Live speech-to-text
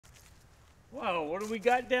Whoa, what do we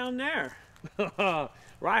got down there?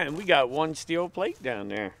 Ryan, we got one steel plate down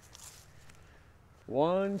there.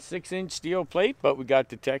 One 6-inch steel plate, but we got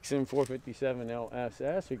the Texan 457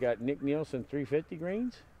 LSS. We got Nick Nielsen 350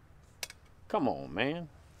 grains. Come on, man.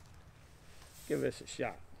 Give us a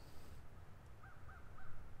shot.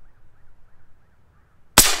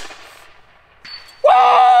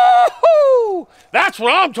 Whoa! That's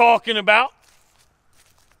what I'm talking about.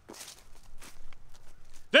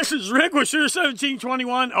 This is Rick with Shooter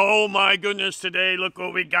 1721. Oh my goodness, today look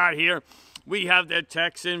what we got here. We have the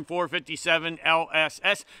Texan 457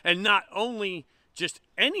 LSS, and not only just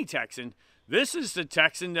any Texan, this is the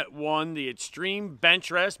Texan that won the Extreme Bench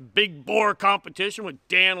Rest Big Bore competition with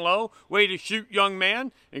Dan Lowe. Way to shoot, young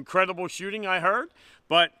man. Incredible shooting, I heard.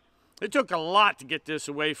 But it took a lot to get this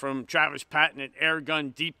away from Travis Patton at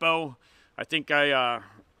Airgun Depot. I think I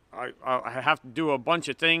have to do a bunch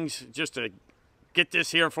of things just to get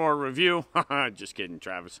this here for a review. Just kidding,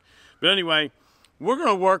 Travis. But anyway, we're going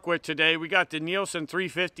to work with today. We got the Nielsen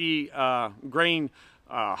 350 grain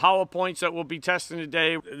hollow points that we'll be testing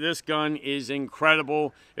today. This gun is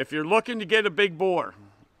incredible. If you're looking to get a big bore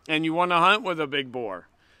and you want to hunt with a big bore,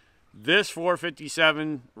 this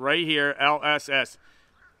 457 right here, LSS,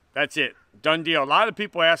 that's it. Done deal. A lot of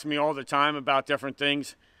people ask me all the time about different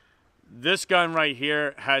things. This gun right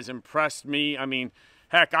here has impressed me. I mean,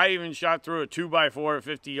 heck, I even shot through a 2x4 at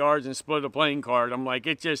 50 yards and split a playing card. I'm like,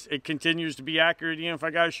 it continues to be accurate even if I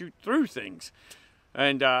got to shoot through things.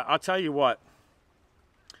 And I'll tell you what,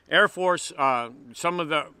 Airforce,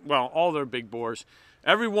 all their big bores,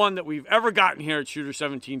 every one that we've ever gotten here at Shooter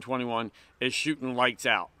 1721 is shooting lights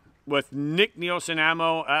out. With Nick Nielsen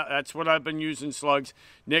ammo, that's what I've been using slugs.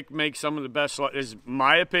 Nick makes some of the best slugs, is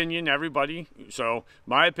my opinion, everybody. So,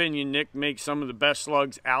 my opinion, Nick makes some of the best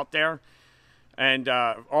slugs out there. And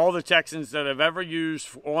all the Texans that I've ever used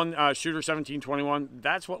on Shooter 1721,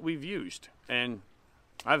 that's what we've used. And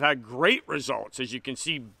I've had great results, as you can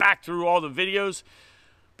see back through all the videos.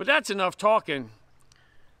 But that's enough talking.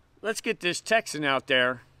 Let's get this Texan out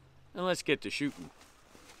there, and let's get to shooting.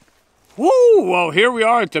 Woo! Well, here we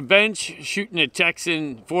are at the bench, shooting a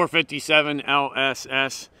Texan 457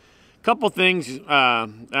 LSS. Couple things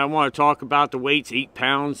I want to talk about. The weight's 8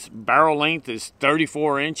 pounds. Barrel length is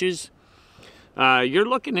 34 inches. You're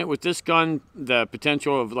looking at, with this gun, the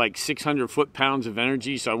potential of like 600 foot-pounds of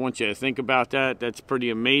energy, so I want you to think about that. That's pretty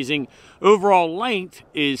amazing. Overall length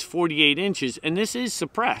is 48 inches, and this is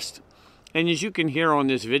suppressed. And as you can hear on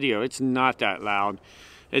this video, it's not that loud.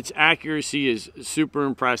 Its accuracy is super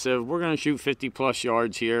impressive. We're going to shoot 50-plus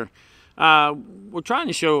yards here. We're trying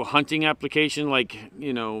to show hunting application, like,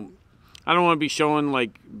 you know, I don't want to be showing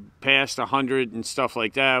like past 100 and stuff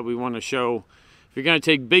like that. We want to show, if you're going to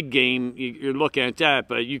take big game, you're looking at that,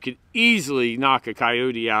 but you could easily knock a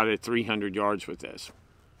coyote out at 300 yards with this.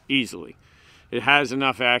 Easily. It has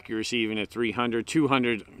enough accuracy even at 300.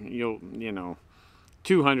 200, you know,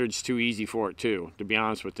 200's too easy for it too, to be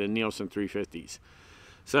honest, with the Nielsen 350s.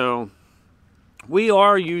 So we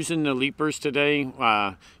are using the leapers today,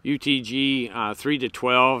 UTG 3 to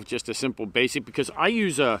 12, just a simple basic, because I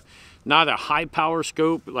use not a high power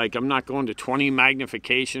scope. Like, I'm not going to 20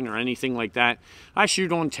 magnification or anything like that. I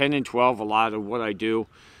shoot on 10 and 12 a lot of what I do.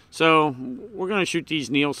 So we're going to shoot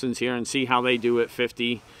these Nielsens here and see how they do at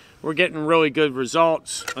 50. We're getting really good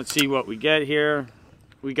results. Let's see what we get here.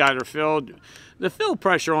 We got her filled. The fill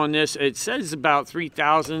pressure on this, it says about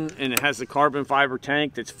 3,000, and it has the carbon fiber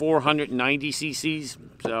tank that's 490 cc's.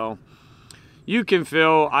 So you can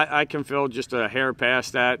fill, I can fill just a hair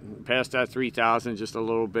past that 3,000, just a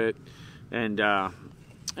little bit. And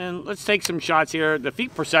let's take some shots here. The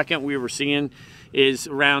feet per second we were seeing is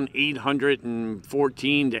around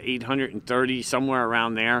 814 to 830, somewhere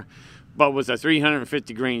around there. But with a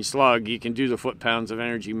 350 grain slug, you can do the foot-pounds of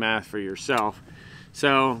energy math for yourself.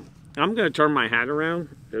 So I'm going to turn my hat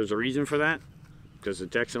around. There's a reason for that, because the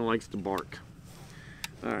Texan likes to bark.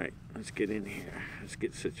 All right, let's get in here. Let's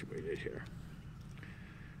get situated here.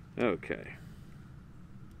 Okay.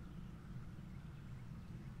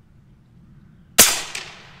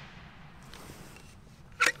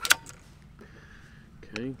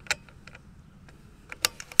 Okay.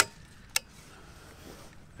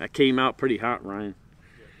 That came out pretty hot, Ryan.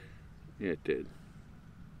 Yeah, it did.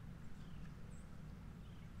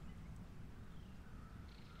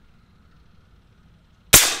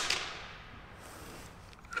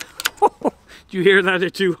 Did you hear that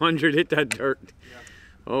at 200 hit that dirt? Yeah.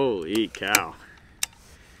 Holy cow.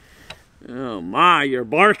 Oh my, you're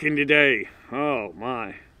barking today. Oh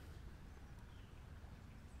my.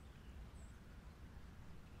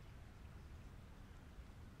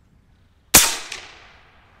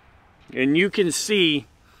 And you can see,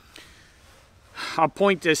 I'll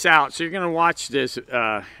point this out. So you're going to watch this,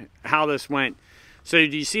 how this went. So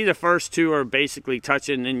do you see the first two are basically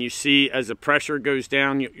touching, and then you see as the pressure goes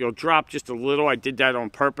down, you'll drop just a little. I did that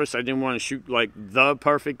on purpose. I didn't want to shoot like the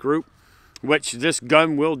perfect group, which this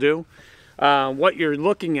gun will do. What you're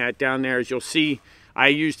looking at down there is you'll see I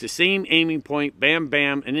used the same aiming point, bam,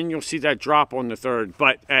 bam, and then you'll see that drop on the third.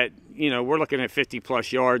 But at, you know, we're looking at 50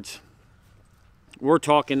 plus yards. We're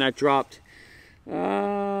talking that dropped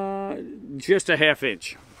just a ½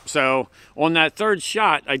 inch. So on that third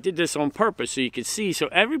shot, I did this on purpose so you can see. So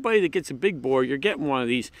everybody that gets a big bore, you're getting one of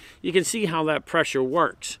these, you can see how that pressure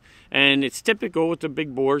works. And it's typical with the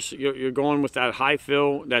big bores. You're going with that high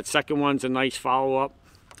fill. That second one's a nice follow-up,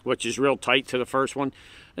 which is real tight to the first one.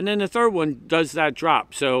 And then the third one does that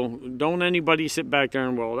drop. So don't anybody sit back there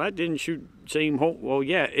and, well, that didn't shoot same hole. Well,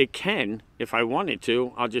 yeah, it can if I wanted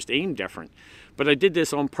to. I'll just aim different. But I did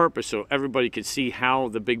this on purpose so everybody could see how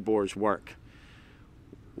the big bores work.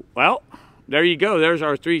 Well, there you go. There's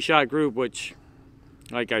our 3-shot group, which,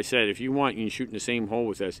 like I said, if you want, you can shoot in the same hole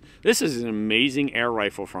with this. This is an amazing air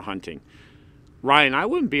rifle for hunting. Ryan, I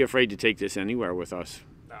wouldn't be afraid to take this anywhere with us.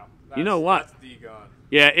 No. You know what? That's the gun.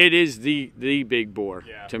 Yeah, it is the big bore,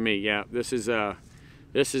 yeah, to me. Yeah, this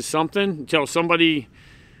is something until somebody,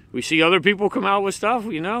 we see other people come out with stuff,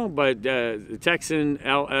 you know, but the Texan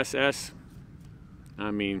LSS,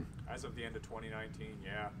 I mean. As of the end of 2019,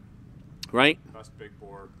 yeah. Right? Best big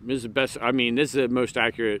bore. This is the best, I mean, this is the most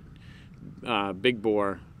accurate big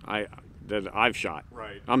bore that I've shot.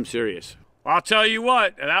 Right. I'm serious. I'll tell you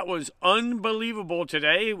what, that was unbelievable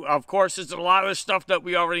today. Of course, there's a lot of stuff that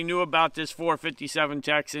we already knew about this 457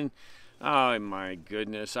 Texan. Oh my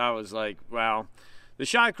goodness, I was like, wow. The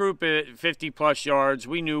shot group at 50 plus yards,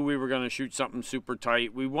 we knew we were going to shoot something super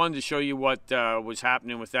tight. We wanted to show you what was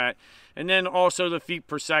happening with that. And then also the feet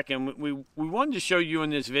per second. We wanted to show you in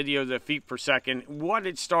this video the feet per second, what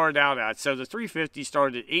it started out at. So the 350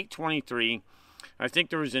 started at 823. I think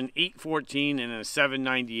there was an 814 and a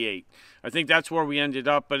 798. I think that's where we ended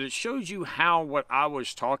up, but it shows you how what I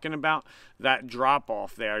was talking about, that drop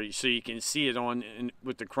off there, so you can see it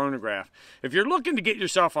with the chronograph. If you're looking to get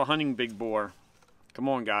yourself a hunting big bore, come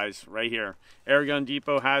on guys, right here. Airgun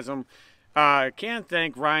Depot has them. I can't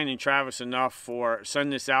thank Ryan and Travis enough for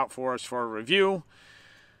sending this out for us for a review.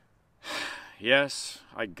 Yes,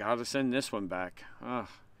 I gotta send this one back.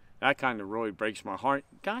 That kind of really breaks my heart.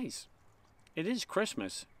 Guys, it is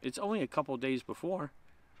Christmas. It's only a couple days before.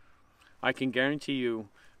 I can guarantee you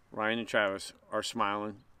Ryan and Travis are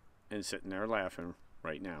smiling and sitting there laughing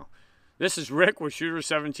right now. This is Rick with Shooter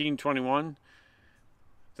 1721.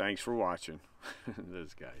 Thanks for watching.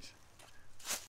 Those guys.